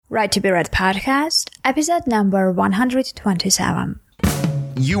Right to be Read podcast, episode number 127.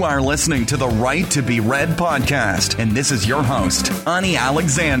 You are listening to the Right to be Read podcast, and this is your host, Ani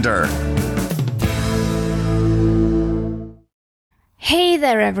Alexander. Hey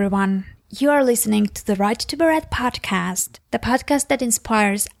there, everyone. You are listening to the Right to be Read podcast, the podcast that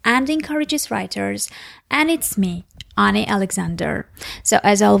inspires and encourages writers, and it's me, Ani Alexander. So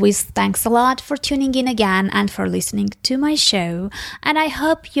as always, thanks a lot for tuning in again and for listening to my show. And I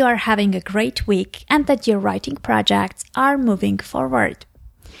hope you are having a great week and that your writing projects are moving forward.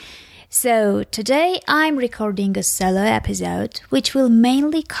 So today I'm recording a solo episode which will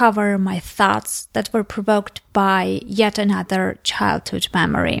mainly cover my thoughts that were provoked by yet another childhood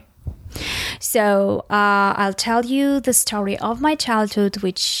memory. So I'll tell you the story of my childhood,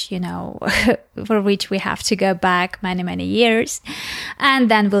 which, for which we have to go back many years,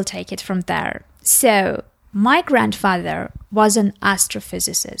 and then we'll take it from there. So my grandfather was an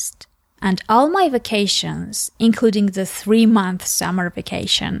astrophysicist, and all my vacations, including the 3-month summer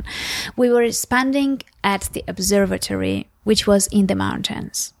vacation, we were spending at the observatory, which was in the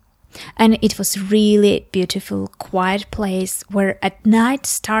mountains. And it was really beautiful, quiet place where at night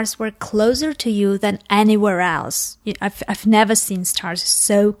stars were closer to you than anywhere else. I've never seen stars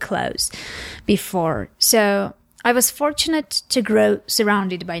so close before. So I was fortunate to grow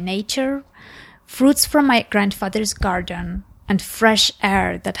surrounded by nature, fruits from my grandfather's garden, and fresh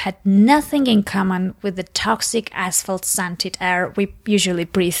air that had nothing in common with the toxic asphalt-scented air we usually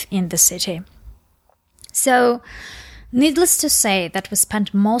breathe in the city. So, needless to say that we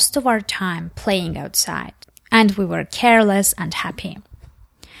spent most of our time playing outside, and we were careless and happy.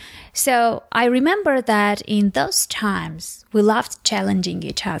 So I remember that in those times we loved challenging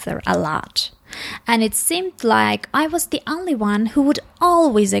each other a lot, and it seemed like I was the only one who would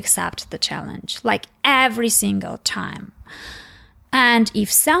always accept the challenge, like every single time. And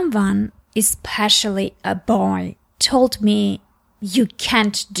if someone, especially a boy, told me you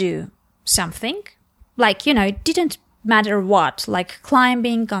can't do something, like, it didn't matter what, like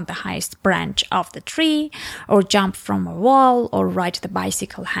climbing on the highest branch of the tree, or jump from a wall, or ride the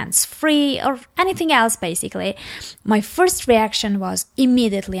bicycle hands-free, or anything else basically, my first reaction was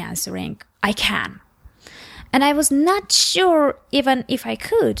immediately answering, I can. And I was not sure even if I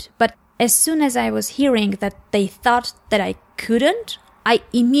could, but as soon as I was hearing that they thought that I couldn't, I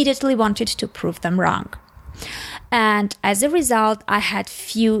immediately wanted to prove them wrong. And as a result, I had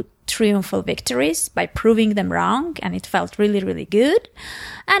few triumphal victories by proving them wrong, and it felt really good,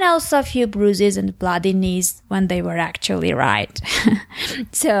 and also a few bruises and bloody knees when they were actually right.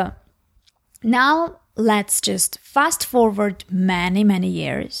 So now let's just fast forward many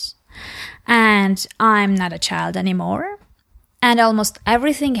years, and I'm not a child anymore, and almost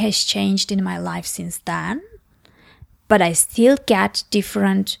everything has changed in my life since then, but I still get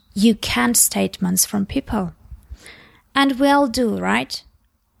different "you can't" statements from people. And we all do, right?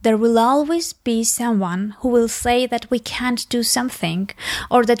 There will always be someone who will say that we can't do something,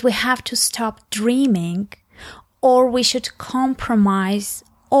 or that we have to stop dreaming, or we should compromise,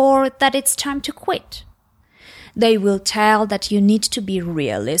 or that it's time to quit. They will tell that you need to be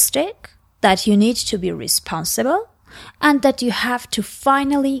realistic, that you need to be responsible, and that you have to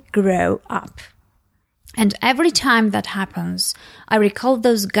finally grow up. And every time that happens, I recall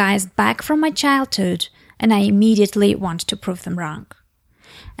those guys back from my childhood, and I immediately want to prove them wrong.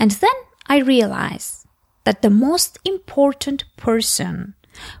 And then I realize that the most important person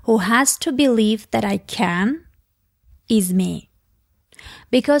who has to believe that I can is me.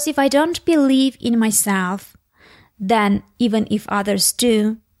 Because if I don't believe in myself, then even if others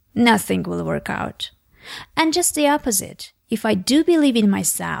do, nothing will work out. And just the opposite. If I do believe in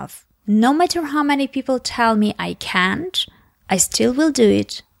myself, no matter how many people tell me I can't, I still will do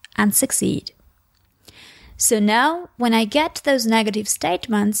it and succeed. So now, when I get those negative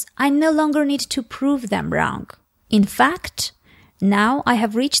statements, I no longer need to prove them wrong. In fact, now I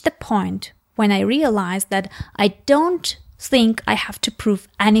have reached the point when I realize that I don't think I have to prove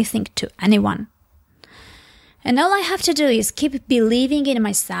anything to anyone. And all I have to do is keep believing in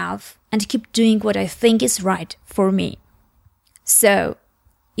myself and keep doing what I think is right for me. So,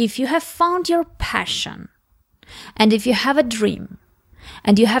 if you have found your passion, and if you have a dream,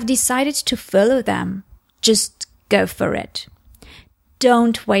 and you have decided to follow them, just go for it.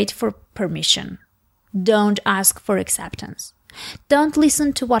 Don't wait for permission. Don't ask for acceptance. Don't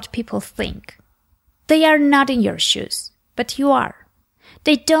listen to what people think. They are not in your shoes, but you are.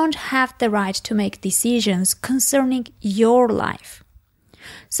 They don't have the right to make decisions concerning your life.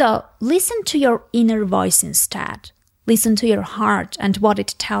 So listen to your inner voice instead. Listen to your heart and what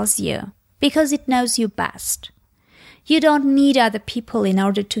it tells you, because it knows you best. You don't need other people in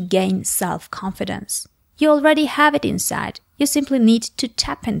order to gain self-confidence. You already have it inside. You simply need to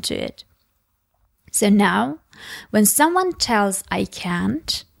tap into it. So now, when someone tells I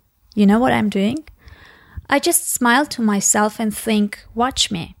can't, you know what I'm doing? I just smile to myself and think,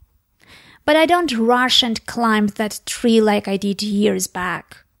 watch me. But I don't rush and climb that tree like I did years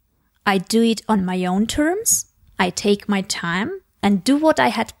back. I do it on my own terms. I take my time and do what I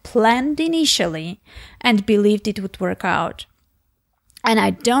had planned initially and believed it would work out. And I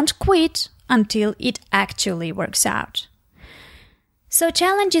don't quit until it actually works out. So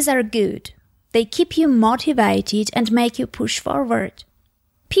challenges are good. They keep you motivated and make you push forward.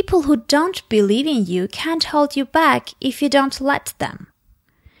 People who don't believe in you can't hold you back if you don't let them.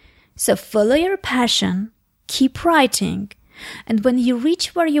 So follow your passion, keep writing, and when you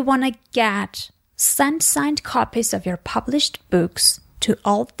reach where you want to get, send signed copies of your published books to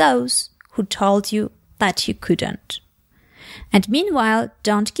all those who told you that you couldn't. And meanwhile,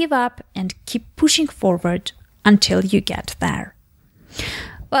 don't give up and keep pushing forward until you get there.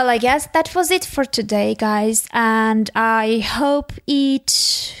 Well, I guess that was it for today, guys, and I hope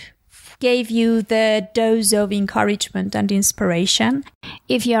it gave you the dose of encouragement and inspiration.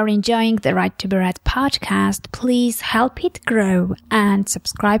 If you are enjoying the Right to Be Read podcast, please help it grow and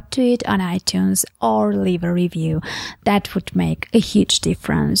subscribe to it on iTunes or leave a review. That would make a huge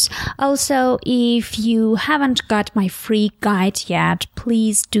difference. Also, if you haven't got my free guide yet,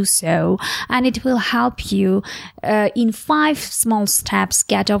 please do so, and it will help you in 5 small steps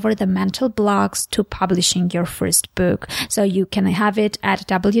get over the mental blocks to publishing your first book. So you can have it at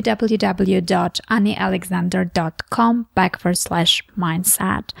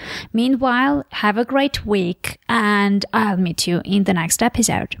www.anialexander.com/mindset. Meanwhile, have a great week, and I'll meet you in the next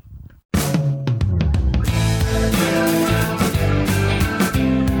episode.